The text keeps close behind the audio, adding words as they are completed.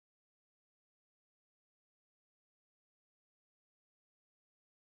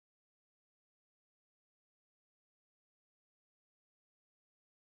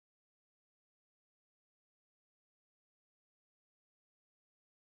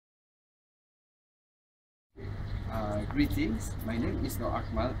Greetings, my name is Noor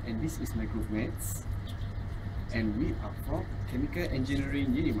Akmal and this is my group mates, and we are from Chemical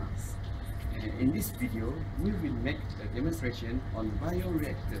Engineering UNIMAS. In this video, we will make a demonstration on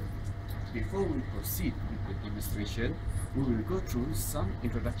bioreactor. Before we proceed with the demonstration, we will go through some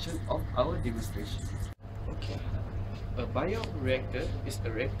introduction of our demonstration. Okay. A bioreactor is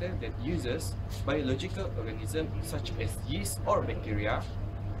a reactor that uses biological organisms such as yeast or bacteria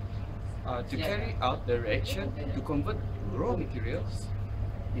to carry out the reaction to convert raw materials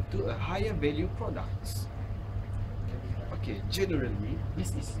into a higher value products. Okay, generally,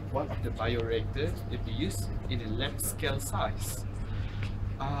 this is one of the bioreactors that we use in a lab scale size.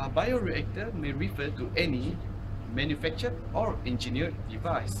 Bioreactor may refer to any manufactured or engineered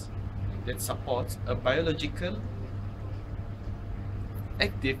device that supports a biological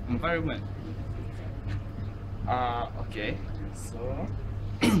active environment. Okay, so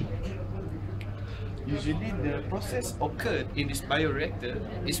usually the process occurred in this bioreactor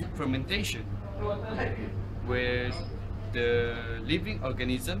is fermentation, where the living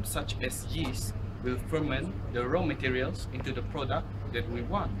organisms such as yeast will ferment the raw materials into the product that we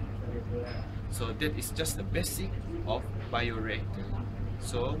want. So that is just the basic of bioreactor.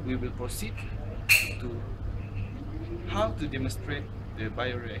 So we will proceed to how to demonstrate the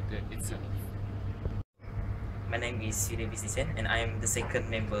bioreactor itself. My name is UNIMAS and I am the second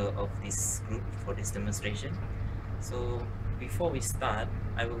member of this group for this demonstration. So before we start,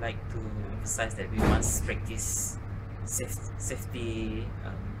 I would like to emphasize that we must practice safety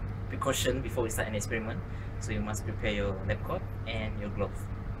precaution before we start an experiment. So you must prepare your lab coat and your glove.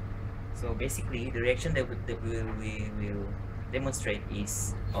 So basically, the reaction that we will demonstrate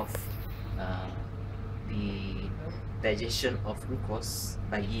is of the digestion of glucose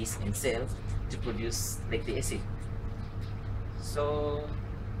by yeast and cells to produce lactic acid. So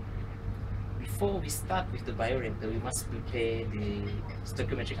before we start with the bioreactor, we must prepare the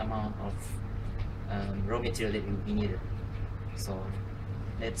stoichiometric amount of raw material that will be needed. So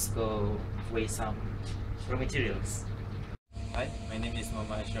let's go weigh some raw materials. Hi, my name is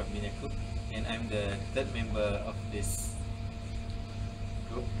Muhammad Ashraf bin Yaqub and I'm the third member of this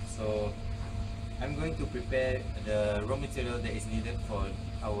group. So I'm going to prepare the raw material that is needed for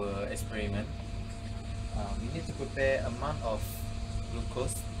our experiment. We need to prepare amount of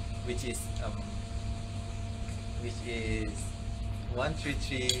glucose, which is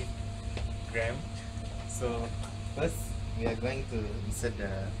 133 gram. So first we are going to insert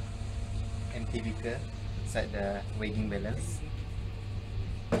the empty beaker inside the weighing balance.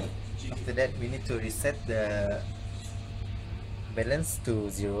 After that, we need to reset the balance to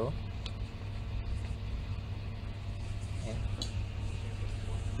 0. And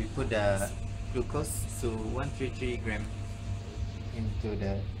we put the glucose to 133 gram into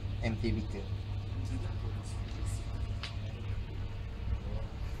the empty beaker.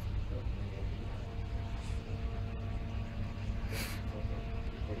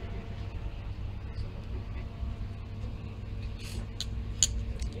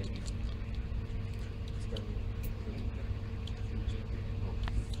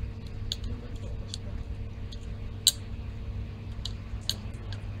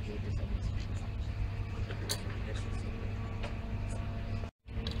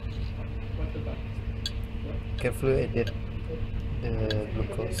 Carefully add the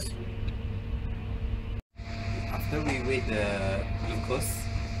glucose. After we weigh the glucose,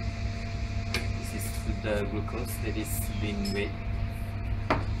 this is the glucose that is being weighed.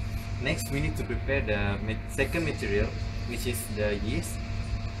 Next, we need to prepare the second material, which is the yeast.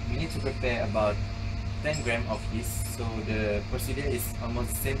 We need to prepare about 10 gram of yeast. So the procedure is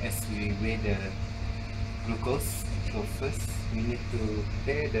almost the same as we weigh the glucose. So first, we need to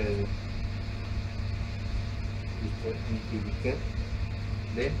prepare the beaker,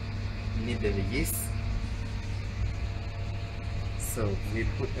 then we need the yeast. So we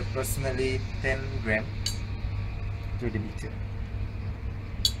put approximately 10 gram to the beaker.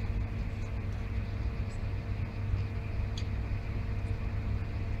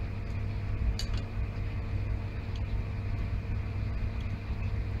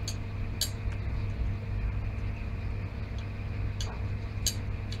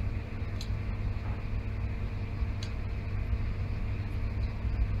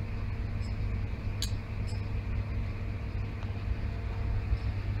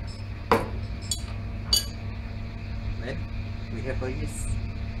 We have a yeast.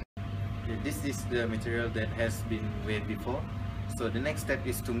 Okay, this is the material that has been weighed before. So the next step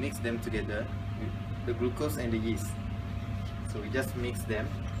is to mix them together with the glucose and the yeast. So we just mix them.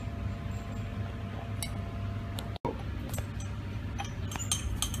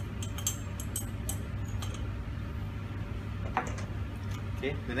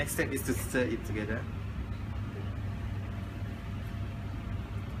 Okay, the next step is to stir it together.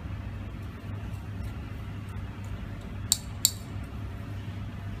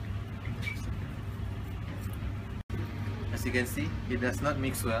 As you can see, it does not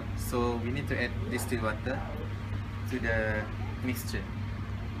mix well, so we need to add distilled water to the mixture.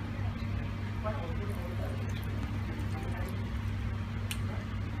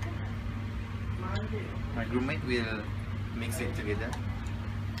 My roommate will mix it together.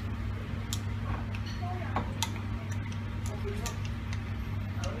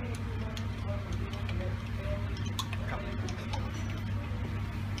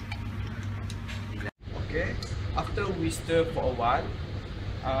 Okay, after we stir for a while,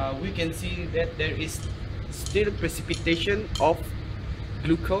 we can see that there is still precipitation of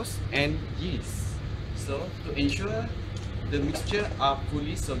glucose and yeast. So to ensure the mixture are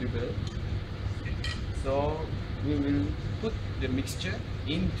fully soluble, so we will put the mixture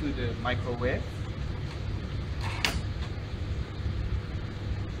into the microwave.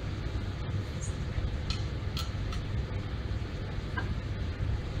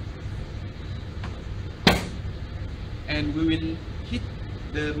 And we will heat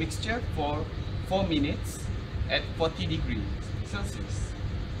the mixture for 4 minutes at 40 degrees Celsius.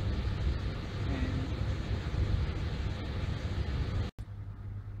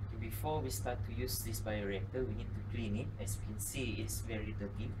 Before we start to use this bioreactor, we need to clean it. As you can see, it's very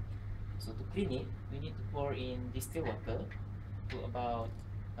dirty. So to clean it, we need to pour in distilled water to about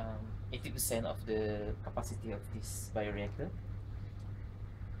 80% of the capacity of this bioreactor.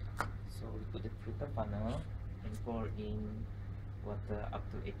 So we put the filter funnel and pour in water up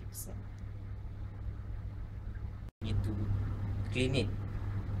to 80%. We need to clean it.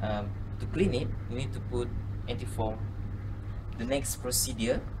 To clean it, we need to put antifoam. The next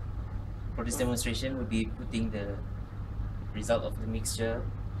procedure for this demonstration will be putting the result of the mixture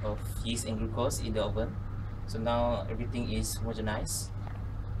of yeast and glucose in the oven. So now everything is homogenized.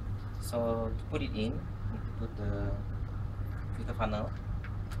 So to put it in, we need to put the filter funnel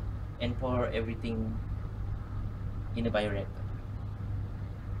and pour everything in the bioreactor.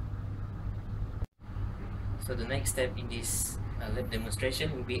 So the next step in this lab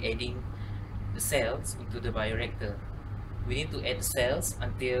demonstration will be adding the cells into the bioreactor. We need to add the cells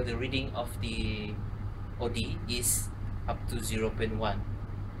until the reading of the OD is up to 0.1.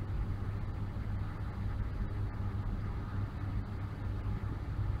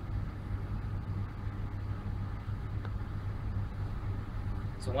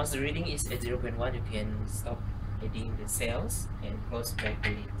 So once the reading is at 0.1, you can stop adding the cells and close back the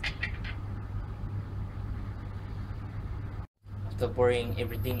lid. After pouring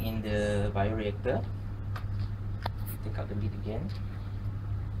everything in the bioreactor, take out the lid again.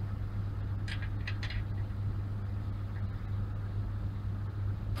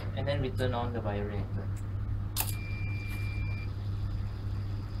 And then we turn on the bioreactor.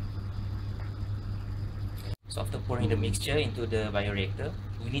 So after pouring the mixture into the bioreactor,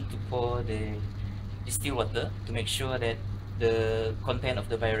 we need to pour the distilled water to make sure that the content of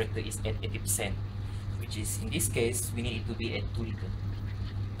the bioreactor is at 80%, which is, in this case, we need it to be at 2 liters.